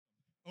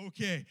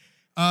Okay,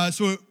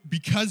 so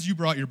because you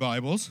brought your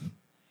Bibles,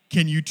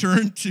 can you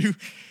turn to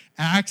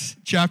Acts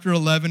chapter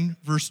 11,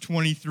 verse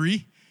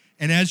 23?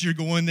 And as you're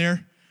going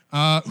there,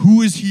 who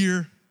was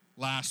here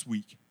last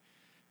week?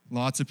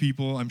 Lots of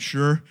people, I'm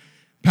sure.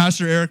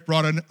 Pastor Eric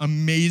brought an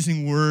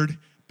amazing word,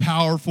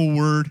 powerful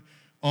word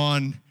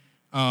on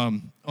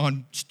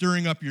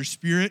stirring up your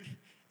spirit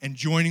and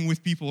joining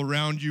with people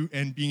around you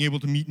and being able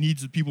to meet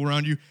needs of people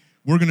around you.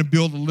 We're going to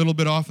build a little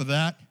bit off of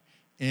that.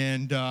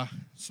 And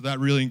so that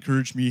really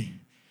encouraged me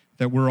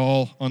that we're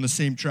all on the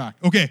same track.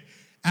 Okay,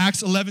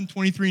 Acts 11,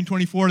 23 and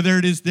 24, there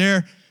it is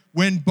there.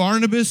 When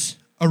Barnabas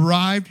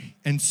arrived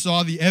and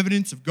saw the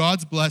evidence of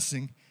God's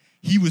blessing,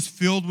 he was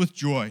filled with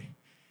joy.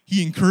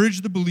 He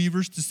encouraged the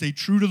believers to stay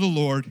true to the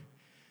Lord.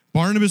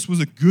 Barnabas was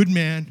a good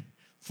man,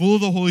 full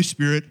of the Holy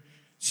Spirit,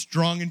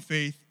 strong in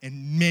faith,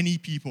 and many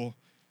people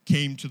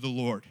came to the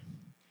Lord.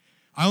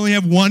 I only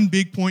have one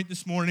big point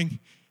this morning,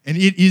 and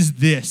it is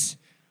this.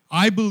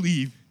 I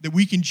believe that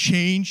we can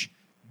change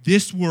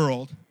this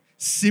world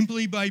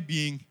simply by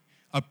being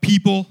a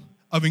people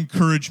of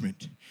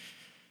encouragement.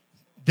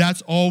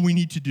 That's all we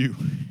need to do.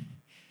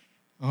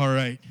 All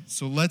right,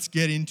 so let's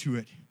get into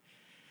it.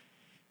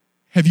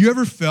 Have you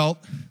ever felt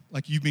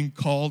like you've been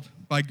called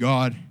by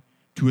God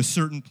to a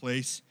certain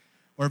place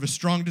or have a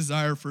strong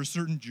desire for a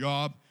certain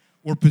job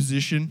or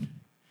position?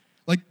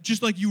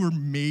 Just like you were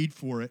made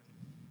for it.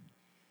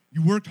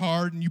 You worked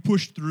hard and you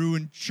pushed through,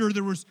 and sure,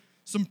 there was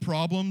some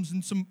problems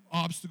and some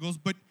obstacles,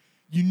 but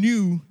you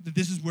knew that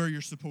this is where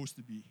you're supposed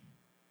to be.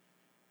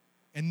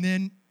 And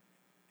then,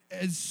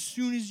 as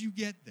soon as you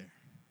get there,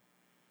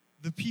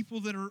 the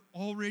people that are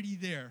already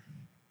there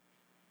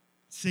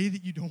say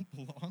that you don't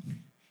belong,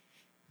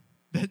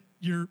 that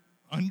you're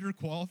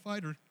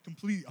underqualified or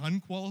completely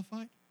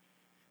unqualified,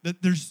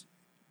 that there's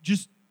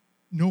just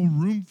no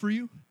room for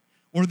you,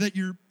 or that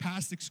your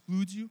past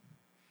excludes you.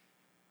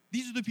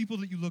 These are the people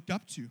that you looked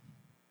up to.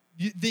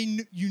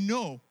 You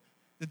know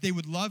that they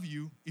would love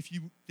you if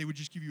they would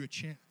just give you a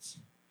chance.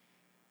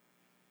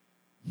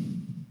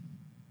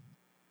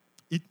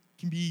 It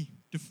can be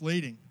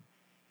deflating,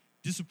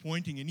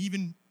 disappointing, and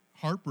even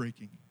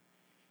heartbreaking.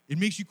 It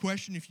makes you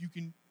question if you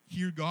can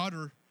hear God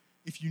or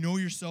if you know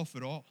yourself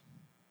at all.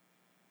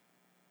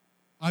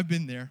 I've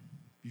been there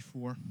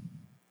before.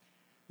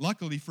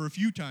 Luckily, for a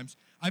few times,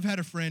 I've had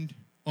a friend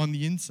on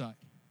the inside.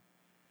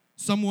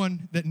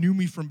 Someone that knew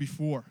me from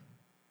before.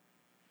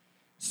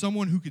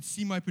 Someone who could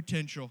see my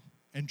potential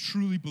and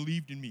truly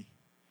believed in me.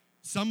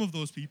 Some of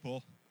those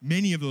people,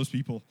 many of those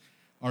people,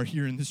 are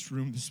here in this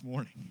room this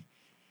morning.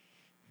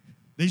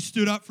 They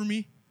stood up for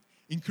me,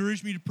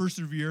 encouraged me to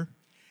persevere,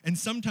 and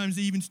sometimes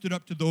they even stood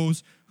up to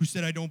those who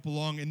said I don't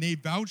belong, and they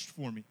vouched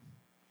for me.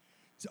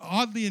 So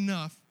oddly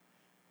enough,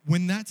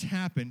 when that's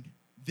happened,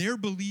 their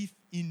belief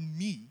in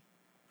me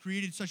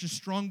created such a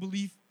strong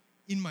belief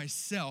in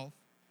myself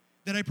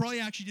that I probably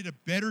actually did a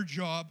better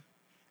job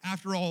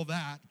after all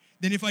that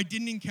than if I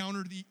didn't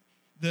encounter the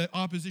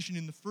opposition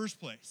in the first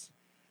place.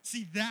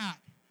 See, that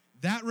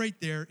right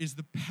there is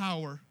the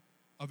power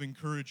of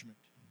encouragement.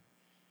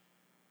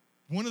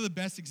 One of the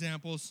best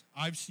examples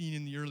I've seen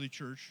in the early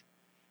church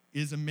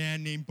is a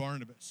man named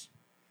Barnabas.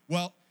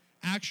 Well,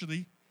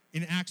 actually,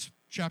 in Acts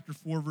chapter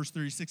 4, verse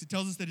 36, it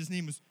tells us that his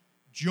name was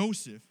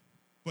Joseph,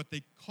 but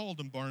they called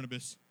him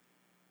Barnabas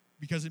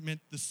because it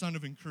meant the son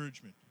of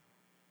encouragement.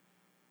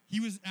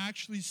 He was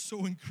actually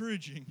so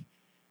encouraging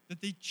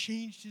that they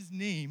changed his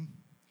name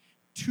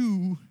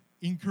to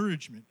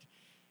encouragement.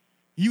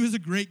 He was a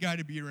great guy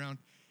to be around.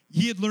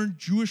 He had learned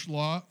Jewish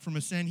law from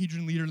a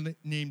Sanhedrin leader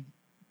named,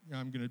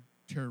 I'm going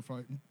to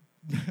terrify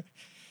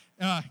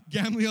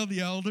Gamaliel the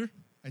elder,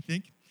 I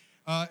think.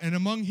 And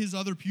among his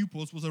other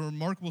pupils was a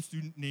remarkable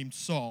student named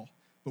Saul,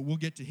 but we'll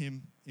get to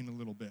him in a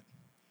little bit.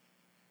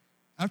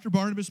 After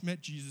Barnabas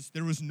met Jesus,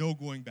 there was no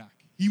going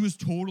back. He was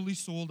totally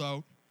sold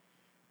out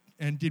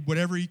and did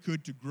whatever he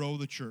could to grow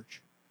the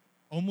church.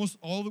 Almost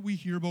all that we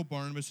hear about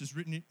Barnabas is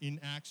written in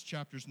Acts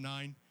chapters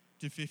 9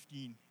 to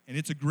 15. And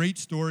it's a great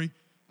story.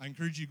 I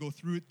encourage you to go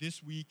through it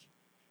this week.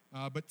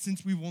 But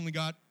since we've only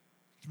got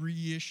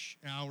 3-ish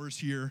hours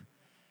here,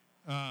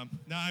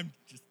 I'm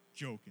just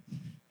joking.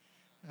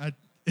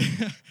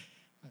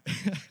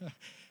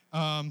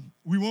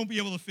 We won't be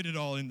able to fit it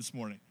all in this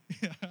morning.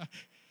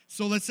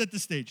 So let's set the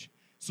stage.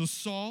 So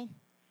Saul,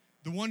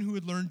 the one who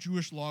had learned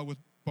Jewish law with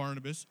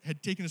Barnabas,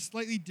 had taken a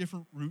slightly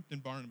different route than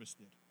Barnabas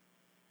did.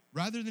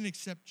 Rather than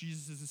accept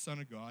Jesus as the Son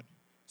of God,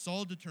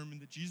 Saul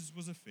determined that Jesus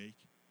was a fake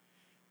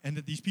and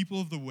that these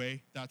people of the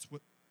way, that's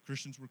what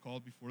Christians were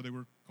called before they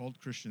were called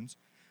Christians,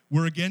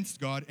 were against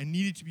God and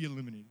needed to be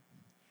eliminated.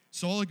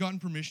 Saul had gotten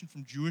permission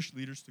from Jewish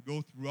leaders to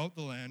go throughout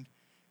the land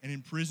and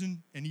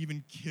imprison and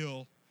even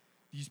kill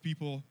these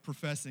people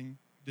professing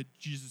that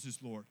Jesus is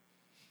Lord.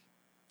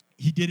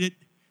 He did it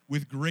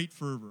with great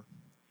fervor.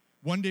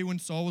 One day when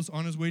Saul was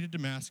on his way to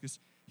Damascus,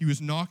 he was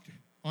knocked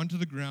onto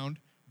the ground,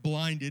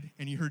 blinded,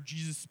 and he heard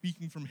Jesus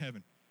speaking from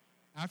heaven.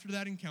 After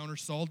that encounter,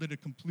 Saul did a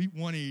complete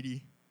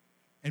 180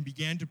 and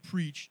began to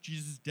preach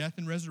Jesus' death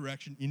and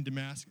resurrection in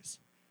Damascus.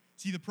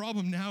 See, the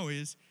problem now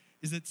is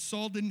is that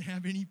Saul didn't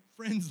have any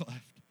friends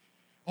left.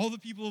 All the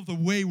people of the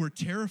way were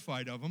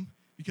terrified of him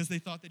because they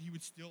thought that he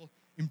would still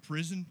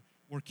imprison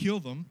or kill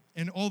them.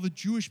 And all the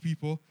Jewish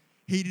people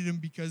hated him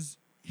because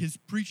his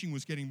preaching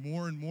was getting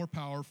more and more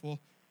powerful,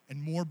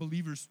 and more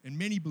believers, and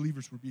many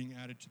believers were being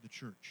added to the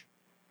church.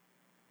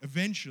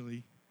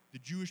 Eventually, the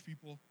Jewish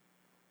people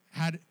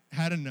had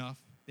enough.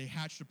 They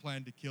hatched a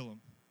plan to kill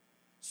him.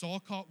 Saul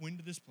caught wind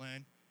of this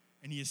plan,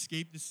 and he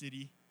escaped the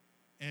city.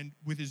 And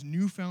with his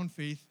newfound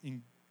faith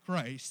in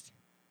Christ,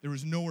 there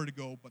was nowhere to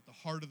go but the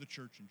heart of the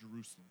church in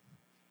Jerusalem.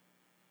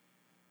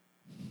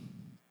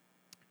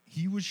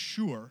 He was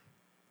sure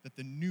that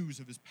the news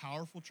of his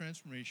powerful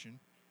transformation,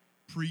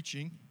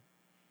 preaching,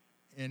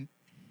 and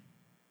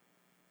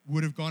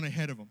would have gone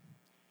ahead of him.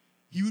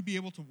 He would be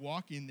able to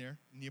walk in there,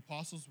 and the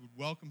apostles would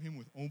welcome him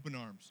with open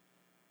arms.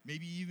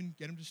 Maybe even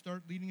get him to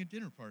start leading a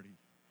dinner party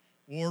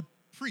or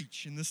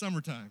preach in the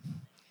summertime.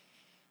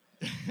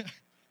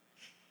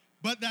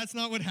 But that's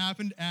not what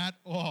happened at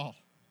all.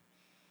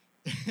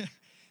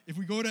 If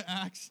we go to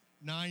Acts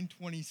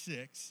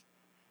 9:26,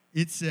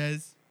 it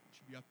says, it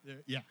should be up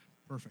there. Yeah,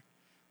 perfect.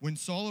 When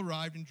Saul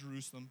arrived in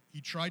Jerusalem,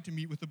 he tried to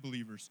meet with the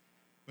believers,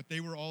 but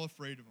they were all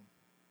afraid of him.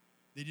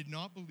 They did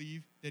not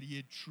believe that he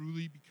had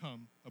truly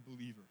become a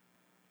believer.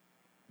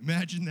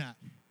 Imagine that.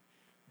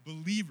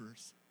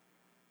 Believers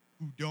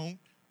who don't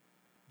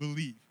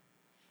believe.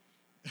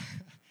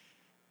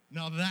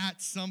 Now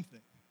that's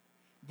something.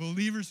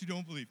 Believers who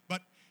don't believe.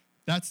 But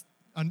that's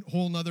a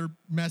whole nother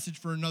message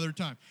for another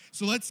time.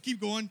 So let's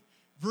keep going.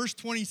 Verse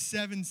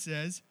 27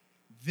 says,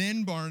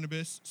 Then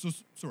Barnabas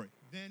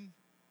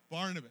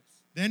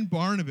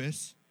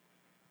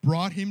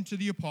brought him to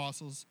the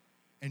apostles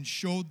and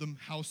showed them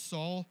how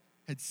Saul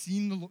had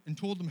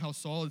told them how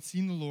Saul had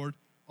seen the Lord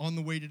on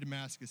the way to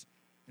Damascus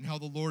and how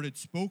the Lord had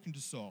spoken to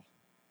Saul.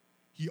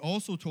 He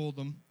also told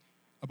them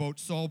about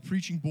Saul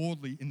preaching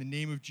boldly in the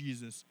name of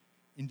Jesus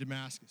in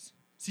Damascus.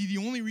 See,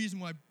 the only reason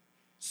why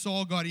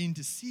Saul got in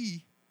to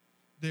see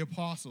the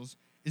apostles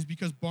is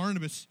because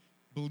Barnabas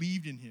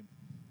believed in him.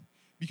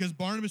 Because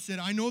Barnabas said,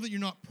 I know that you're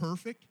not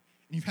perfect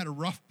and you've had a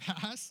rough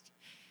past,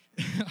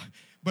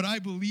 but I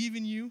believe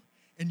in you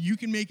and you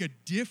can make a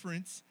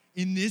difference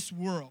in this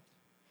world.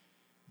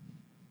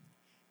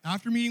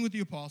 After meeting with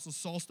the apostles,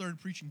 Saul started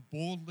preaching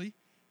boldly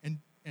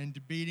and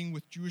debating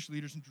with Jewish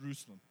leaders in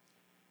Jerusalem.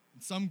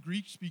 And some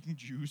Greek-speaking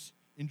Jews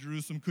in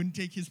Jerusalem couldn't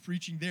take his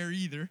preaching there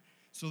either,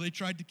 so they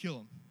tried to kill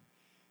him.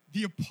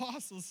 The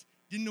apostles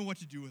didn't know what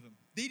to do with him.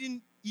 They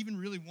didn't even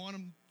really want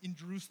him in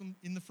Jerusalem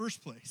in the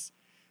first place.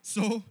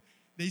 So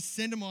they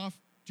sent him off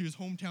to his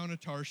hometown of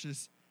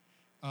Tarshish,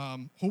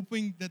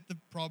 hoping that the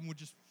problem would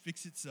just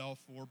fix itself,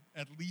 or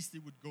at least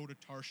it would go to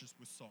Tarshish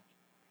with Saul.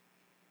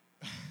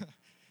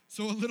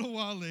 So a little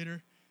while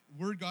later,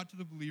 word got to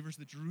the believers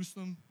that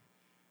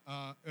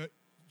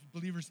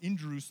believers in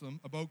Jerusalem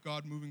about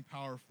God moving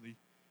powerfully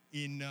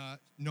in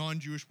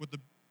non-Jewish, what the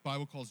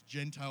Bible calls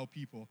Gentile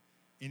people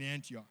in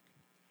Antioch.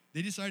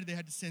 They decided they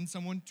had to send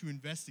someone to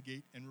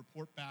investigate and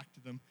report back to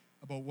them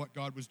about what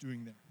God was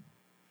doing there.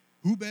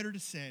 Who better to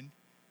send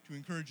to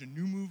encourage a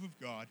new move of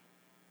God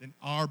than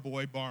our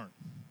boy Barn?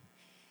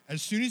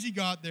 As soon as he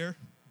got there,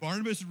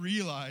 Barnabas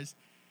realized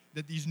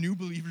that these new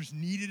believers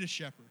needed a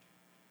shepherd,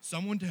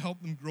 someone to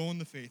help them grow in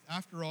the faith.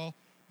 After all,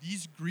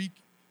 these Greek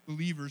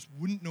believers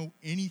wouldn't know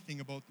anything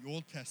about the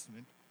Old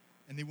Testament,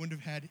 and they wouldn't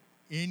have had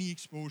any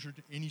exposure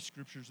to any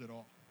scriptures at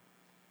all.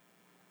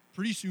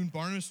 Pretty soon,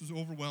 Barnabas was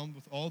overwhelmed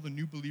with all the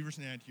new believers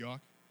in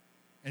Antioch,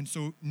 and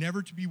so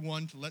never to be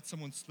one to let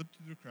someone slip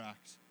through the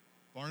cracks,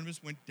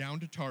 Barnabas went down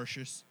to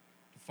Tarshish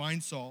to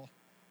find Saul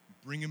and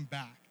bring him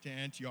back to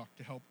Antioch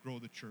to help grow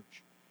the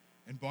church.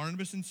 And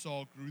Barnabas and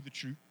Saul grew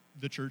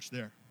the church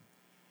there.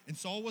 And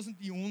Saul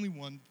wasn't the only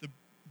one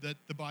that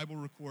the Bible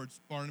records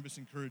Barnabas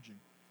encouraging.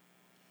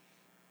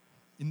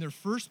 In their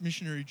first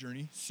missionary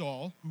journey,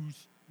 Saul,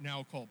 who's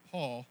now called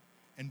Paul,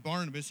 and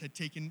Barnabas had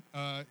taken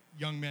a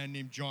young man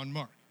named John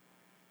Mark.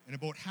 And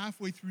about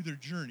halfway through their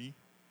journey,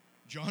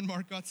 John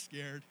Mark got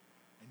scared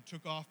and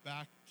took off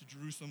back to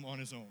Jerusalem on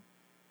his own.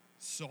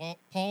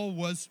 Paul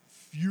was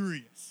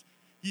furious.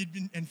 He had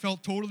been and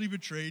felt totally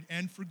betrayed,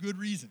 and for good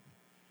reason.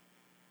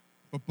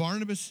 But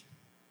Barnabas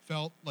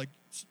felt like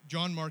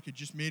John Mark had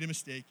just made a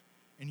mistake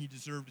and he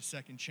deserved a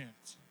second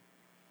chance.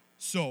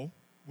 So,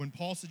 when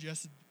Paul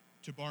suggested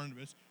to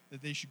Barnabas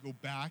that they should go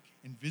back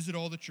and visit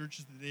all the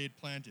churches that they had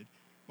planted,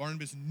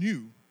 Barnabas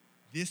knew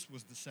this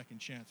was the second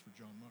chance for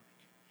John Mark.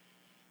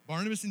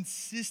 Barnabas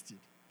insisted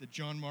that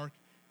John Mark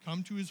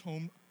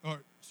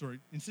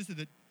insisted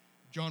that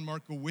John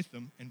Mark go with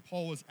them, and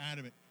Paul was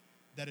adamant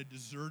that a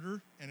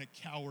deserter and a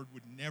coward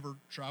would never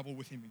travel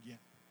with him again.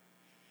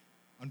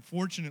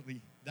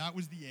 Unfortunately, that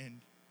was the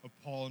end of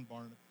Paul and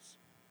Barnabas.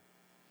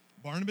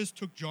 Barnabas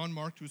took John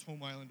Mark to his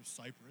home island of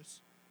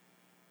Cyprus,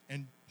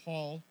 and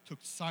Paul took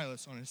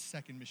Silas on his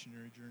second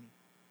missionary journey.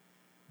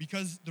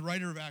 Because the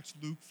writer of Acts,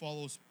 Luke,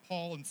 follows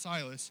Paul and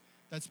Silas,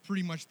 that's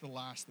pretty much the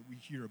last that we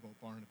hear about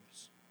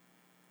Barnabas.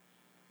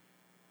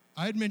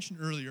 I had mentioned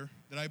earlier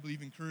that I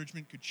believe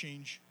encouragement could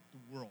change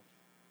the world.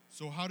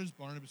 So how does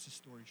Barnabas'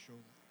 story show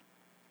that?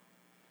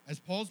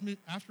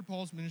 After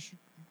Paul's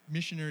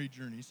missionary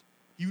journeys,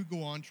 he would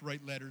go on to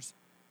write letters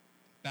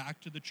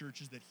back to the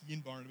churches that he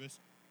and Barnabas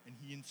and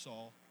he and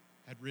Saul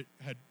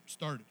had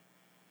started.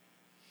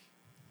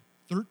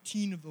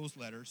 13 of those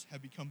letters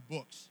have become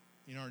books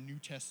in our New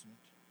Testament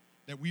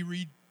that we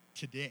read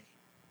today.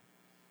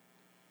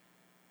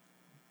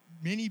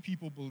 Many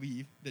people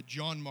believe that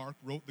John Mark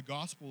wrote the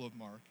Gospel of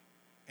Mark,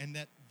 and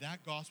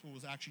that gospel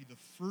was actually the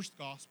first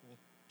gospel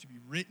to be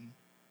written,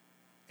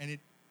 and it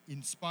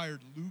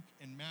inspired Luke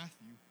and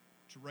Matthew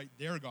to write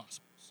their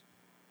gospels.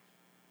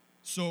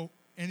 So,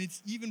 and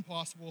it's even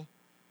possible,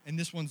 and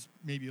this one's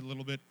maybe a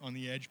little bit on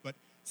the edge, but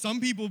some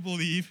people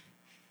believe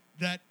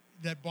that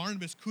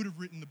Barnabas could have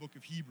written the book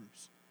of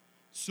Hebrews.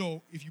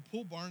 So if you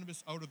pull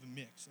Barnabas out of the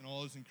mix and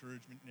all his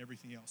encouragement and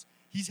everything else,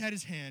 he's had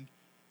his hand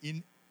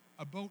in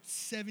about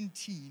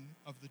 17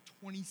 of the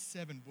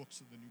 27 books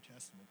of the New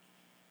Testament.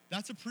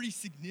 That's a pretty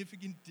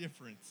significant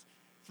difference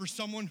for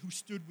someone who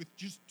stood with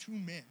just two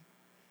men.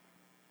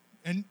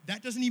 And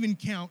that doesn't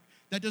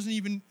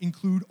even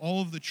include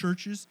all of the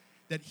churches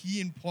that he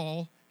and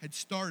Paul had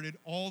started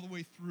all the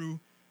way through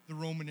the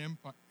Roman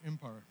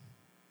Empire.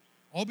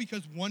 All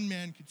because one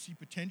man could see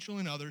potential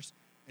in others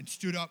and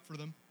stood up for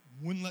them,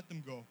 wouldn't let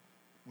them go,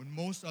 when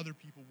most other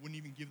people wouldn't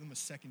even give them a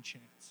second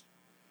chance.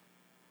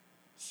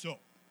 So,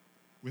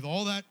 with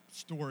all that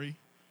story,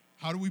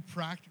 how do we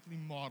practically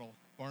model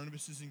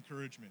Barnabas'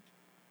 encouragement?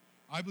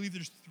 I believe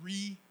there's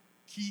three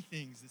key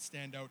things that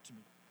stand out to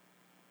me.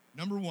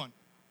 Number one,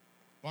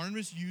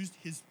 Barnabas used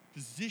his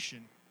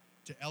position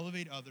to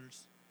elevate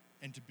others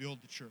and to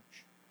build the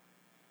church.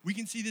 We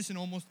can see this in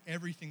almost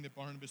everything that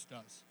Barnabas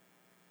does.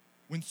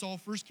 When Saul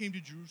first came to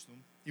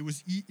Jerusalem, it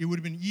would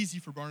have been easy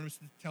for Barnabas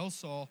to tell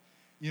Saul,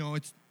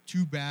 it's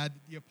too bad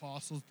that the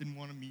apostles didn't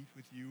want to meet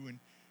with you,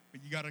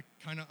 but you got to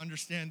kind of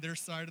understand their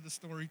side of the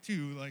story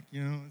too.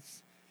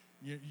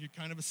 You're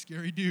kind of a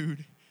scary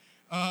dude.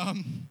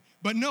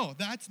 But no,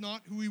 that's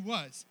not who he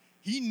was.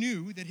 He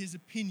knew that his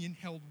opinion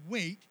held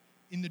weight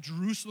in the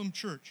Jerusalem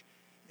church,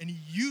 and he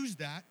used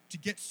that to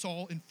get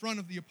Saul in front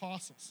of the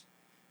apostles.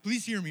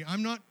 Please hear me.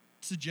 I'm not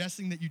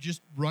suggesting that you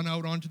just run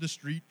out onto the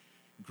street,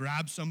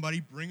 grab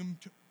somebody, bring them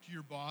to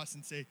your boss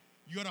and say,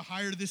 you got to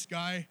hire this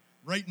guy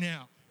right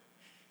now.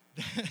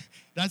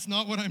 That's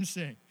not what I'm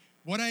saying.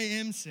 What I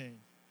am saying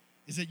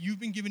is that you've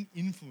been given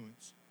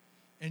influence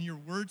and your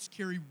words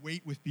carry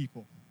weight with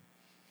people.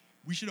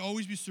 We should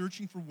always be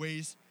searching for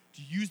ways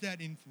to use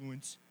that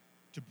influence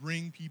to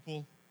bring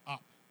people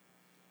up,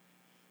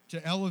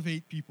 to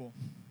elevate people.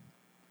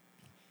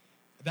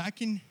 That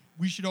can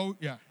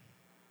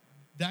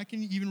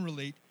even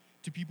relate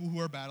to people who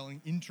are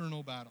battling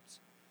internal battles.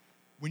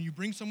 When you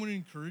bring someone an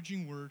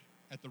encouraging word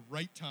at the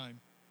right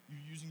time, you're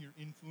using your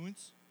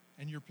influence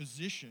and your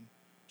position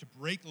to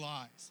break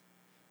lies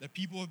that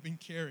people have been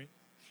carrying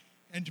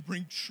and to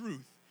bring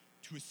truth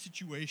to a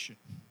situation.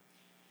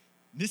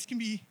 This can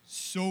be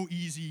so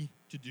easy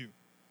to do.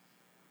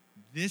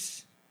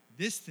 This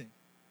thing.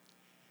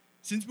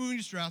 Since moving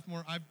to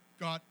Strathmore, I've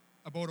got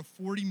about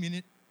a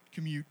 40-minute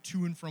commute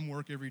to and from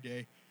work every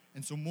day.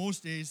 And so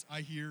most days I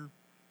hear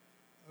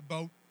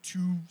about 2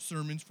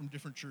 sermons from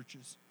different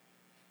churches.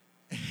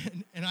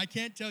 And I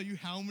can't tell you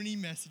how many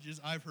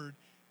messages I've heard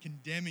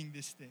condemning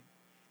this thing.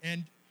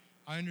 And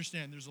I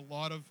understand there's a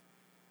lot of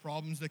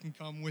problems that can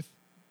come with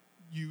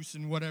use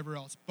and whatever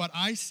else. But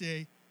I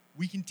say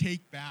we can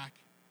take back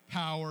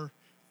power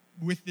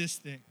with this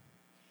thing.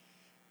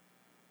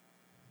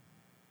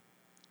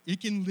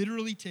 It can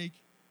literally take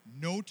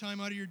no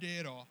time out of your day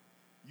at all.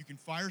 You can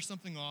fire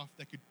something off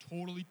that could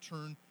totally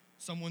turn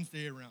someone's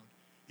day around.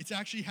 It's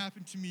actually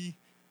happened to me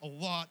a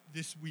lot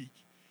this week.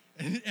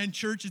 And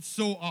church, it's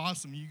so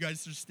awesome. You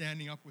guys are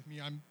standing up with me.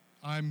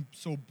 I'm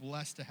so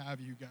blessed to have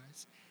you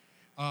guys.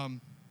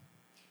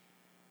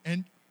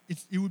 And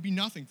it would be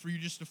nothing for you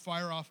just to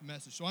fire off a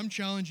message. So I'm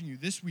challenging you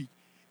this week.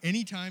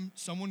 Anytime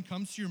someone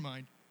comes to your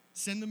mind,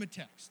 send them a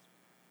text.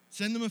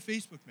 Send them a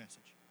Facebook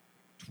message.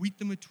 Tweet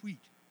them a tweet.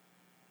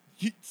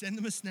 Send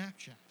them a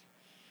Snapchat.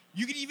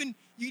 You could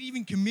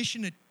even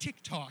commission a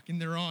TikTok in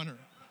their honor.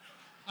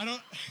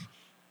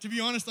 To be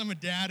honest, I'm a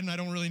dad and I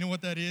don't really know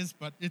what that is,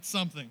 but it's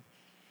something.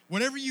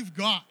 Whatever you've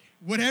got,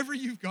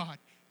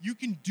 you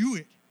can do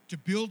it to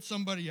build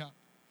somebody up.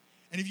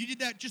 And if you did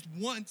that just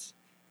once,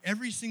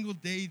 every single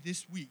day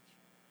this week,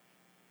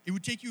 it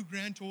would take you a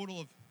grand total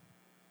of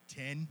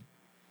 10,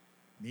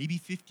 maybe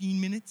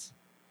 15 minutes.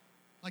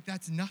 Like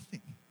that's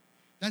nothing.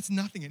 That's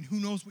nothing. And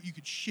who knows what you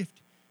could shift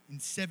in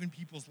 7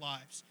 people's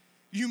lives.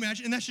 Can you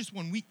imagine? And that's just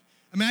 1 week.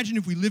 Imagine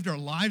if we lived our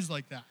lives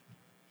like that.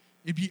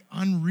 It'd be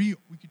unreal.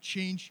 We could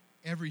change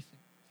everything.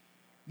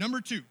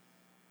 Number 2,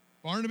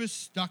 Barnabas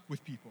stuck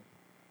with people.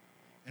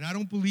 And I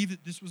don't believe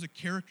that this was a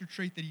character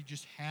trait that he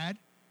just had.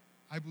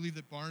 I believe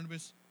that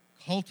Barnabas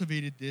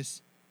cultivated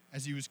this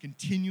as he was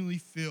continually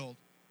filled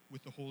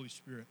with the Holy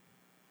Spirit.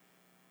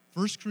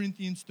 1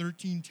 Corinthians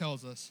 13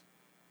 tells us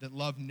that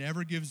love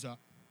never gives up,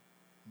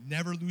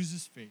 never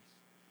loses faith,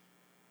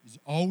 is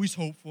always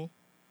hopeful,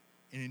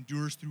 and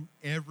endures through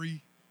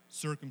every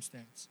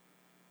circumstance.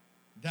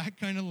 That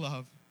kind of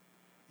love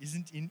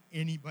isn't in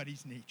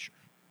anybody's nature.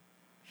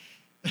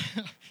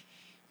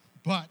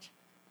 But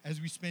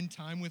as we spend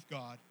time with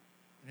God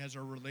and as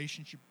our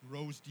relationship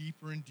grows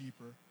deeper and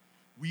deeper,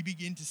 we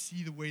begin to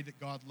see the way that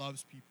God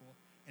loves people,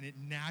 and it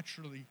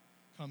naturally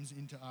comes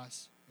into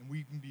us, and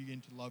we can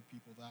begin to love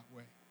people that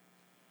way.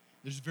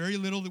 There's very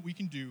little that we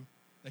can do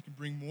that can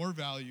bring more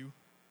value,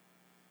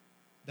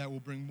 that will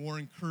bring more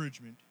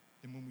encouragement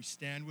than when we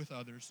stand with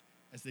others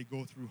as they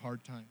go through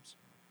hard times.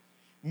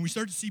 When we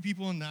start to see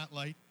people in that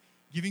light,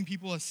 giving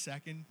people a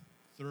second,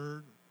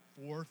 third,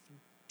 fourth,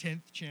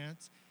 10th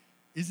chance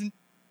isn't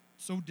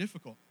so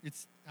difficult.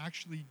 It's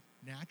actually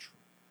natural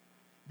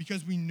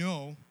because we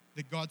know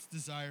that God's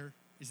desire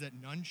is that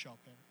none shall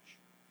perish,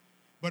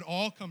 but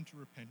all come to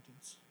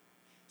repentance.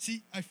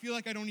 See, I feel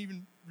like I don't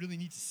even really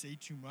need to say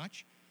too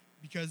much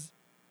because,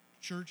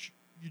 church,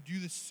 you do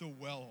this so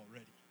well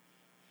already.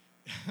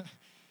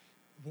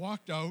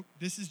 Walked out,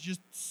 this is just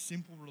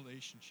simple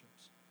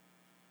relationships.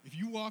 If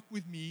you walk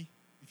with me,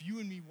 if you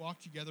and me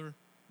walk together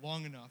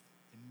long enough,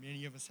 and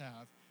many of us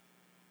have,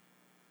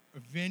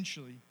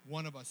 eventually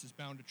one of us is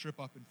bound to trip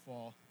up and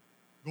fall,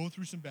 go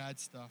through some bad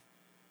stuff,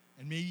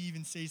 and maybe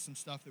even say some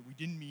stuff that we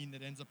didn't mean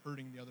that ends up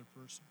hurting the other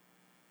person.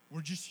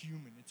 We're just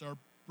human. It's our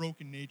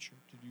broken nature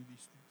to do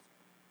these things.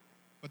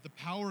 But the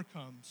power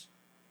comes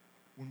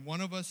when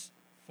one of us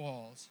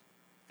falls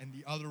and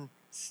the other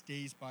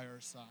stays by our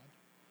side.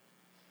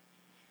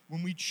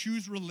 When we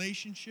choose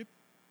relationship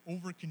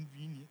over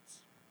convenience.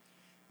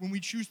 When we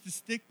choose to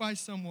stick by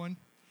someone,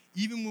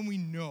 even when we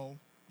know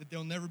that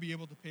they'll never be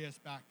able to pay us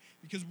back.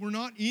 Because we're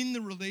not in the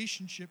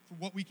relationship for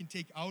what we can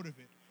take out of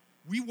it.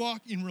 We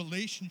walk in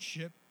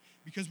relationship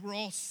because we're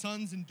all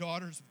sons and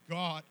daughters of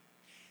God.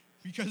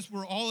 Because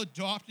we're all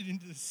adopted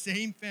into the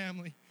same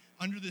family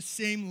under the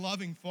same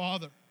loving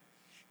Father.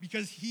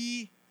 Because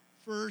He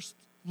first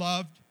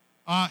loved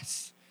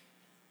us.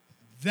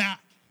 That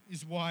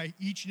is why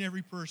each and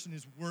every person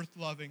is worth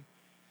loving.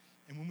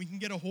 And when we can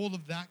get a hold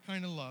of that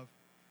kind of love,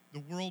 the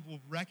world will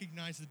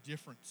recognize the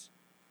difference.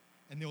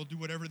 And they will do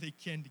whatever they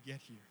can to get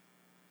here.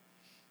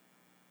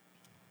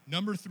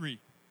 Number 3,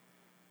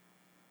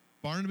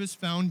 Barnabas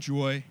found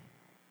joy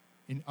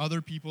in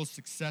other people's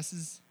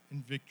successes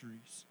and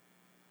victories.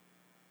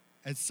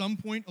 At some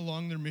point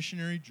along their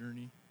missionary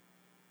journey,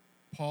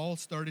 Paul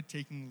started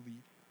taking the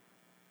lead.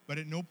 But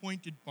at no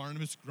point did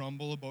Barnabas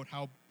grumble about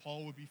how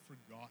Paul would be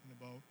forgotten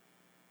about,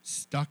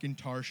 stuck in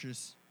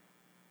Tarshish,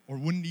 or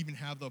wouldn't even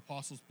have the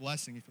apostles'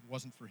 blessing if it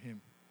wasn't for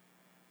him.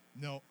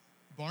 No,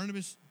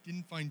 Barnabas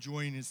didn't find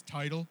joy in his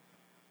title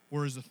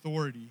or his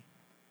authority,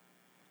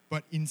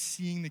 but in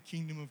seeing the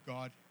kingdom of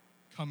God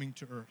coming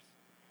to earth.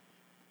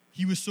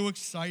 He was so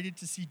excited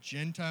to see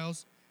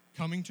Gentiles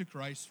coming to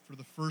Christ for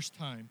the first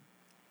time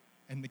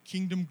and the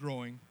kingdom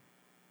growing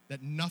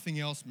that nothing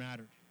else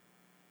mattered.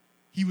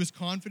 He was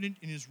confident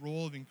in his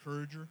role of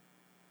encourager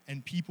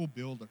and people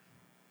builder.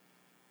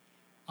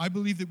 I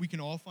believe that we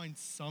can all find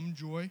some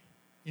joy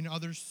in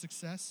others'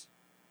 success,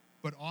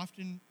 but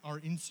often our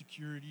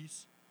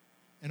insecurities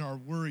and our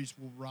worries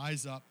will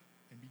rise up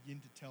and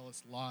begin to tell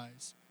us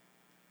lies.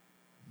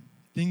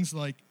 Things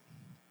like,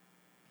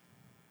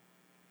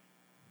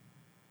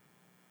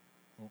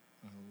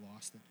 I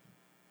lost it.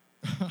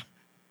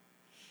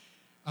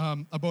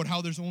 About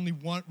how there's only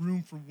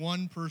room for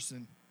one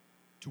person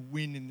to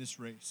win in this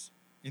race,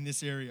 in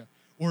this area.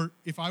 Or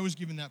if I was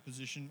given that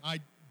position, I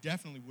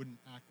definitely wouldn't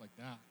act like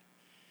that.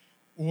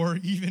 Or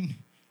even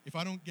if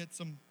I don't get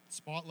some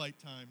spotlight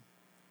time,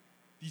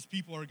 these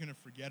people are going to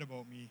forget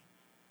about me,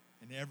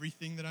 and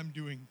everything that I'm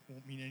doing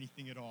won't mean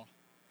anything at all.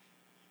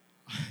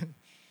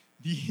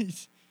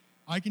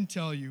 I can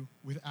tell you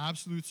with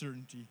absolute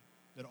certainty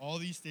that all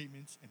these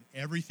statements and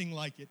everything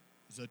like it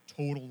is a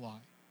total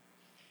lie.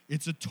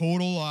 It's a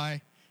total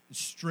lie. It's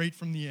straight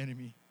from the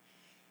enemy.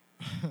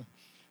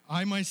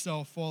 I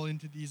myself fall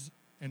into these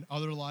and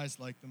other lies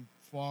like them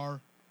far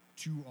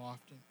too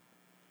often.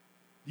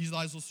 These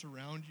lies will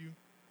surround you,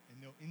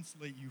 and they'll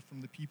insulate you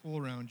from the people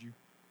around you,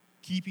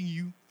 keeping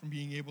you from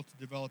being able to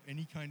develop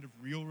any kind of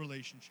real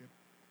relationship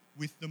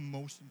with the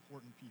most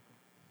important people.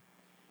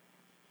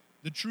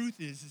 The truth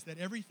is that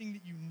everything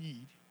that you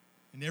need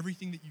and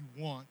everything that you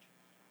want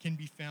can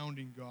be found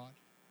in God.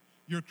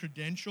 Your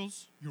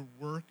credentials, your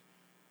work,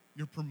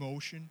 your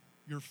promotion,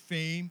 your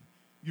fame,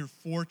 your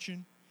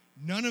fortune,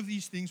 none of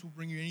these things will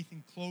bring you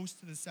anything close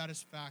to the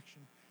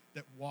satisfaction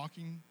that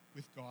walking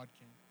with God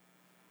can.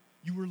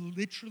 You were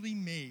literally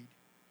made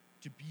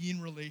to be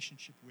in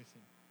relationship with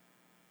Him.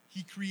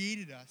 He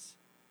created us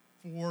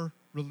for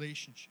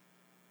relationship.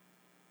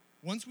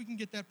 Once we can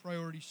get that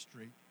priority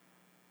straight,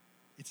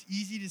 it's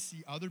easy to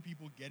see other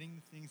people getting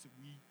the things that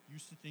we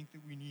used to think that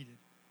we needed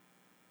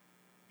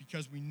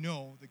because we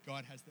know that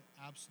God has the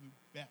absolute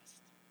best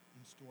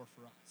in store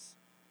for us.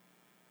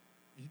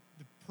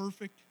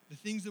 The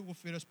things that will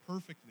fit us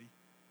perfectly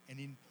and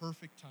in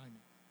perfect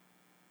timing.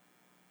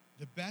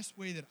 The best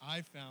way that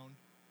I've found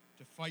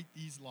to fight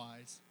these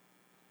lies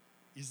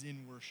is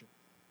in worship.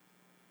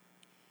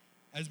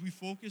 As we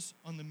focus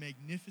on the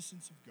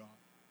magnificence of God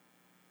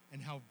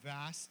and how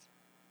vast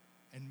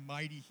and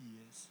mighty He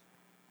is,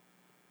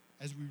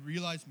 as we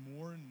realize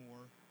more and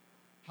more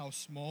how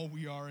small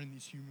we are in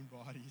these human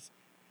bodies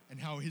and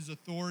how his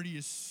authority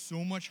is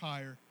so much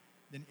higher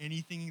than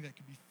anything that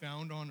could be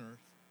found on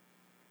earth.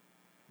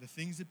 The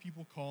things that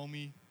people call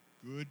me,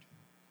 good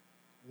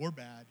or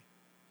bad,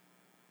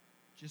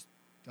 just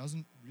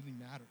doesn't really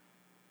matter.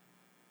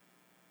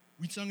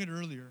 We sung it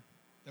earlier,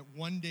 that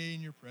one day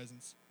in your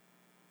presence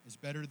is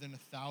better than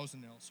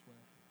 1,000 elsewhere.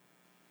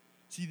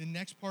 See, the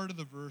next part of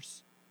the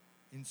verse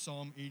in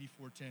Psalm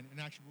 84:10, and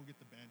actually we'll get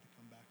the band to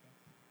come back up.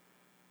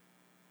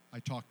 I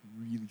talked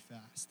really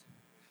fast.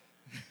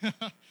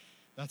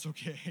 That's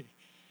okay.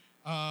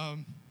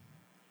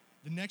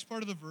 The next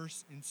part of the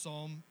verse in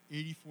Psalm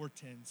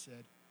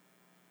 84:10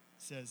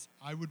 says,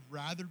 I would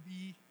rather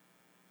be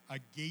a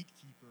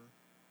gatekeeper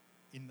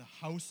in the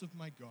house of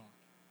my God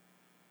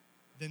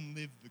than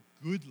live the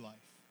good life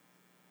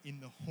in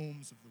the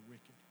homes of the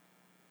wicked.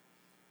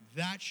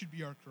 That should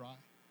be our cry.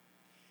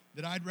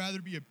 That I'd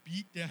rather be a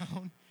beat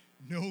down,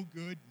 no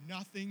good,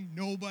 nothing,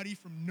 nobody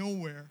from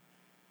nowhere,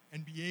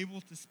 and be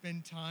able to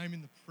spend time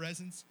in the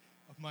presence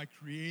of my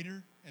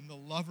Creator and the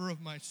lover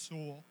of my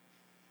soul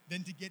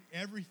than to get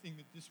everything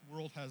that this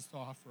world has to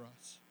offer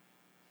us.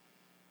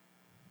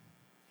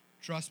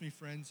 Trust me,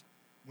 friends,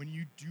 when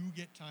you do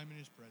get time in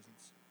his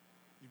presence,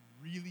 it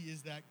really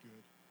is that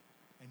good,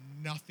 and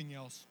nothing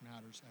else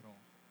matters at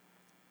all.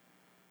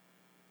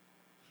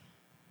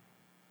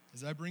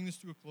 As I bring this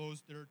to a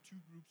close, there are two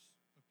groups